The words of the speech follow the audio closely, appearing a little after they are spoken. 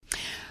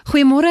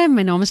Goeiemôre,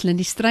 my naam is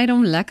Lindy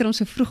Strydom, lekker om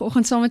so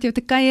vroegoggend saam met jou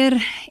te kuier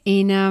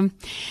en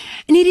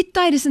in hierdie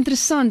tyd is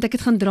interessant, ek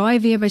het gaan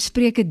draai weer by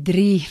Spreuke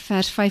 3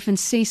 vers 5 en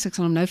 6, ek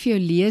sal hom nou vir jou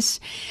lees,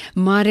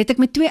 maar het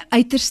ek met twee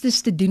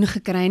uiterstes te doen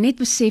gekry,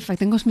 net besef, ek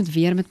dink ons moet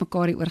weer met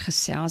mekaar hieroor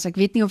gesels, ek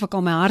weet nie of ek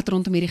al my hart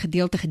rondom hierdie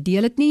gedeelte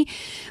gedeel het nie,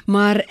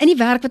 maar in die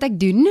werk wat ek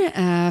doen,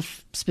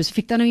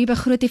 spesifiek dan nou hier by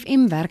Groot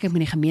FM, werk ek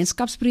met die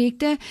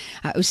gemeenskapsprojekte,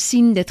 ou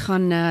sien, dit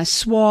gaan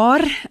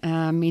swaar,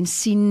 mens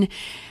sien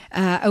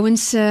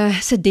ouens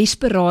se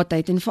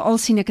desperaatheid en veral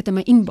sien ek dit in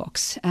my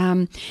inbox.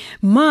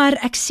 Maar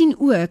ek sien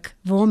ook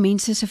waar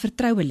mense se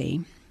vertroue lê.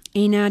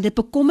 En dit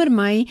bekommer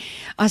my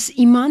as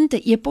iemand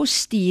 'n e-pos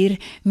stuur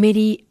met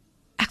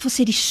ek wil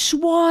sê die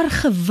swaar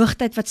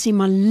gewigtheid wat sê,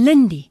 maar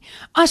Lindy,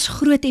 as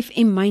Groot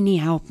FM my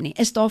nie help nie,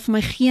 is daar vir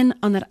my geen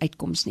ander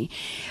uitkoms nie.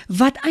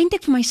 Wat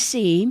eintlik vir my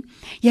sê,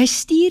 jy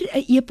stuur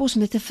 'n e-pos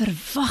met 'n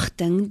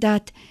verwagting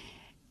dat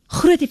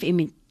Groot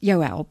FM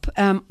jou help.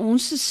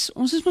 Ons is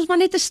mos maar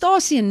net 'n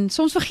stasie en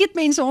soms vergeet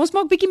mense, ons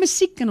maak bietjie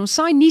musiek en ons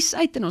saai nuus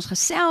uit en ons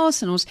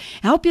gesels en ons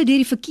help jou deur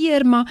die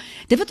verkeer, maar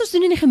dit wat ons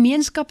doen in die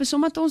gemeenskap is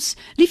omdat ons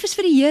lief is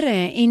vir die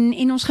Here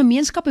en ons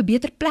gemeenskap 'n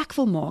beter plek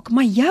wil maak,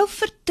 maar jou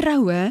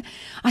vertroue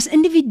as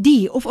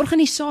individu of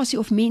organisasie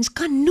of mens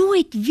kan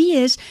nooit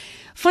wees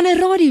van 'n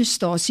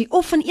radiostasie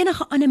of van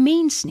enige ander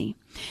mens nie.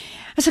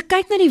 As ek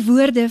kyk na die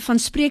woorde van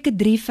Spreuke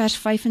 3 vers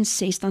 5 en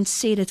 6, dan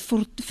sê dit,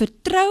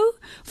 vertrou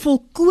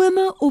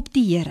volkome op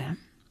die Here.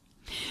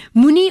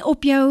 Moenie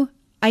op jou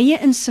eie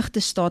insigte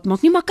staat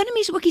maak nie, maar kan 'n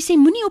mens ook sê,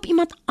 moenie op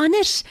iemand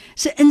anders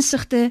se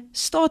insigte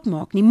staat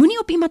maak nie. Moenie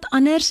op iemand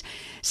anders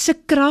se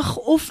krag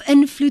of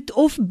invloed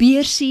of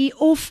beursie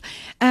of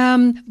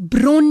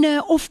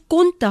bronne of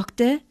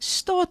kontakte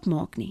staat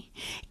maak nie.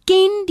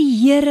 Ken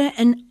die Here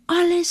in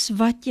alles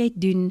wat jy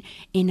doen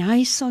en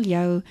hy sal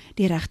jou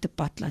die regte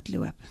pad laat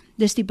loop.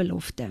 Dis die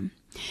belofte.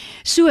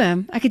 So,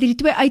 ek het hierdie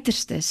twee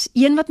uiterstes,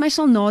 een wat my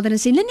sal nader en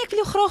sê, Lindy, ek wil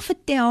jou graag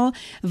vertel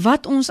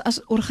wat ons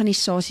as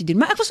organisasie doen,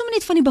 maar ek wil sommer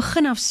net van die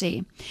begin af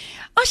sê,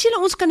 as julle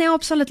ons kan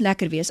help, sal dit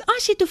lekker wees.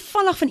 As jy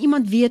toevallig van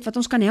iemand weet wat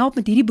ons kan help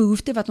met hierdie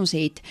behoefte wat ons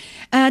het,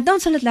 dan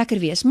sal dit lekker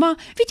wees. Maar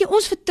weet jy,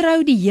 ons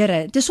vertrou die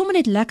Here. Dit is sommer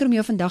net lekker om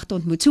jou vandag te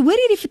ontmoet. So hoor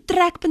jy, die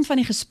vertrekpunt van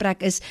die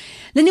gesprek is,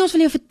 Lindy, ons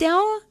wil jou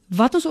vertel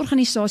wat ons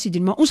organisasie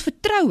doen, maar ons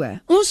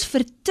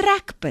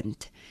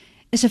vertrekpunt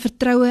is 'n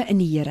vertroue in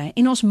die Here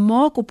en ons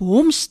maak op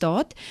hom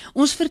staat,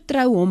 ons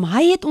vertrou hom,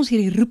 hy het ons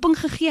hierdie roeping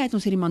gegee, hy het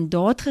ons hierdie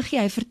mandaat gegee,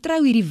 hy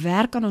vertrou hierdie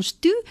werk aan ons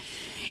toe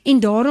en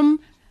daarom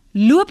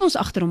loop ons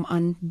agter hom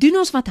aan, doen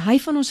ons wat hy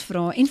van ons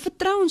vra en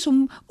vertrou ons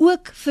hom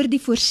ook vir die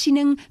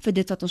voorsiening vir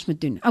dit wat ons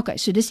moet doen. Okay,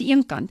 so dis die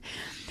een kant.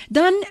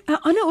 Dan 'n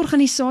ander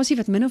organisasie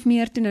wat min of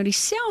meer toe nou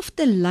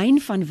dieselfde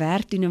lyn van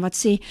werk doen en wat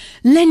sê,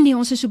 Lindy,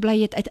 ons is so bly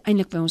jy het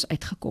uiteindelik by ons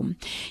uitgekom.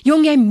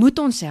 Jong, jy moet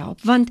ons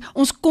help, want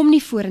ons kom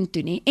nie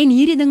vorentoe nie en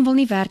hierdie ding wil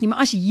nie werk nie, maar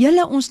as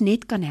julle ons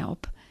net kan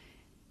help.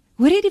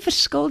 Hoor jy die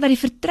verskil, dat die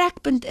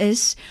vertrekpunt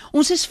is,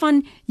 ons is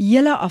van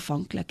julle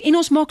afhanklik en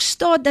ons maak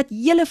staat dat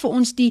julle vir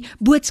ons die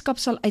boodskap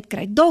sal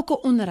uitkry, dalk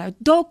 'n onderhoud,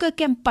 dalk 'n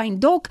kampanje,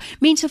 dalk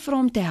mense vra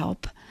om te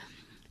help.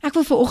 Ek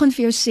wil vanoggend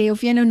vir jou sê,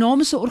 of jy nou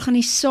namens 'n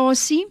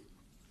organisasie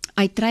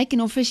uitreik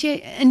en of as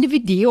jy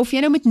individu, of jy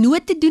nou met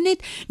nood te doen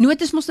het,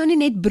 nood is mos nou nie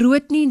net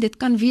brood nie, dit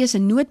kan wees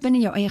 'n nood binne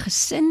jou eie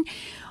gesin,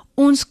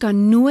 ons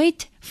kan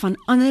nooit van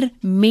ander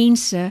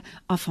mense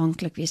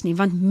afhanklik wees nie,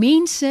 want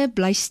mense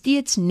bly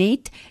steeds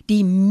net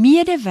die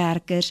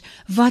medewerkers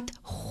wat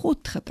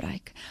God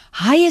gebruik.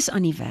 Hy is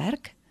aan die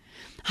werk,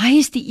 hy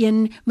is die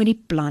een met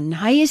die plan,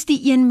 hy is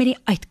die een met die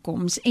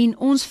uitkoms en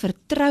ons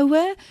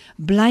vertroue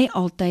bly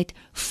altyd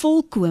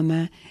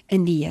volkome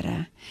in die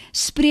Here.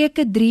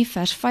 Spreuke 3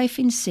 vers 5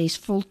 en 6,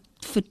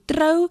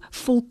 vertrou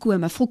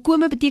volkome.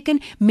 Volkome beteken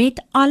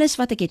met alles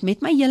wat ek het,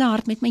 met my hele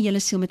hart, met my hele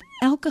siel, met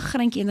elke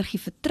greintjie energie,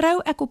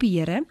 vertrou ek op die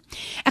Here.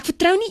 Ek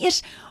vertrou nie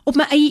eers op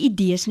my eie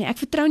idees nie, ek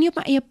vertrou nie op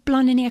my eie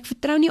planne nie, ek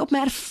vertrou nie op my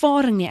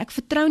ervaring nie, ek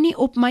vertrou nie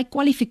op my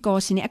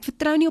kwalifikasie nie, ek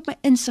vertrou nie op my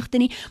insigte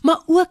nie, maar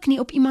ook nie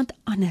op iemand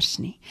anders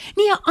nie.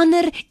 Nie 'n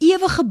ander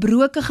ewig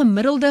gebroke,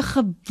 gemiddelde,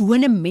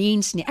 gewone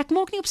mens nie. Ek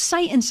maak nie op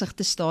sy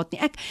insigte staat nie.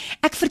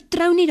 Ek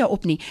vertrou nie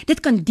daarop nie. Dit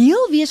kan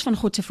deel wees van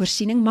God se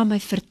voorsiening, maar my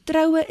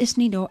vertroue is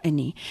nie daarin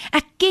nie.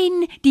 Ek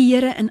ken die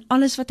Here in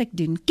alles wat ek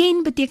doen.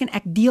 Ken beteken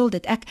ek deel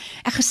dit. Ek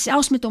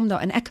gesels met hom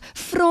daarin. Ek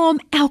vra hom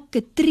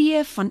elke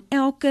tree van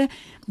elke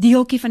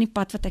deeltjie van die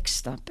pad wat ek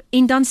stap.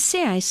 En dan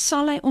sê hy,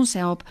 sal hy ons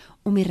help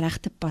om die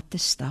regte pad te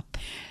stap.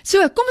 So,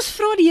 kom ons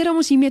vra die Here om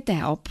ons hiermee te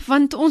help,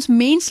 want ons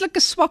menslike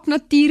swak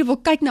natuur wil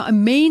kyk na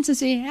 'n mens en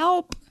sê,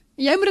 help,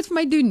 jy moet dit vir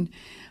my doen.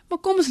 Maar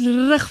kom ons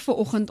rig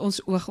vanoggend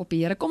ons oog op die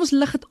Here. Kom ons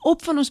lig dit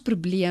op van ons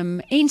probleem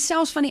en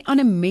selfs van die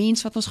ander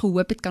mens wat ons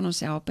gehoop het kan ons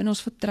help en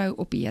ons vertrou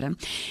op die Here.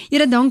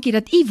 Here, dankie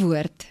dat u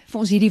woord vir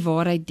ons hierdie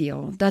waarheid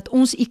deel, dat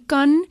ons u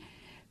kan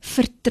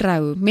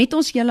vertrou met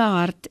ons hele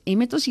hart en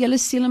met ons hele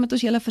siel en met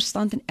ons hele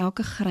verstand en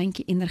elke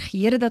greintjie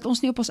energie, Here, dat ons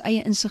nie op ons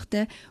eie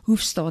insigte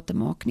hoef staat te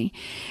maak nie.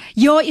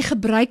 Ja, U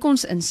gebruik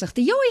ons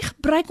insigte, ja, U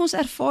gebruik ons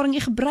ervaring,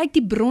 U gebruik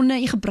die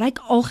bronne, U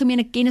gebruik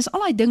algemene kennis,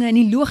 al die dinge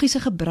in die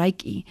logiese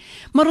gebruik U,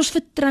 maar ons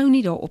vertrou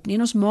nie daarop nie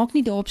en ons maak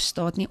nie daarop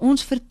staat nie,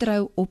 ons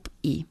vertrou op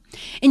U.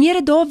 En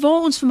Here, daar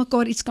waar ons vir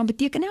mekaar iets kan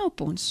beteken,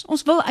 help ons.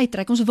 Ons wil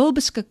uitreik, ons wil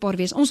beskikbaar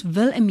wees, ons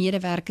wil 'n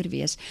medewerker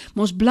wees,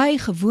 maar ons bly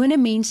gewone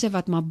mense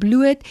wat maar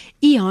bloot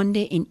U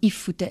hande en U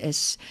voete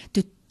is,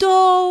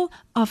 totaal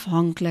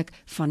afhanklik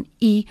van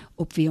U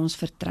op wie ons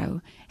vertrou.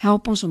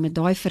 Help ons om met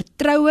daai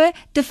vertroue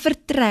te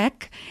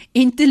vertrek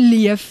en te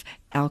leef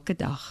elke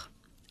dag.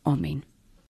 Amen.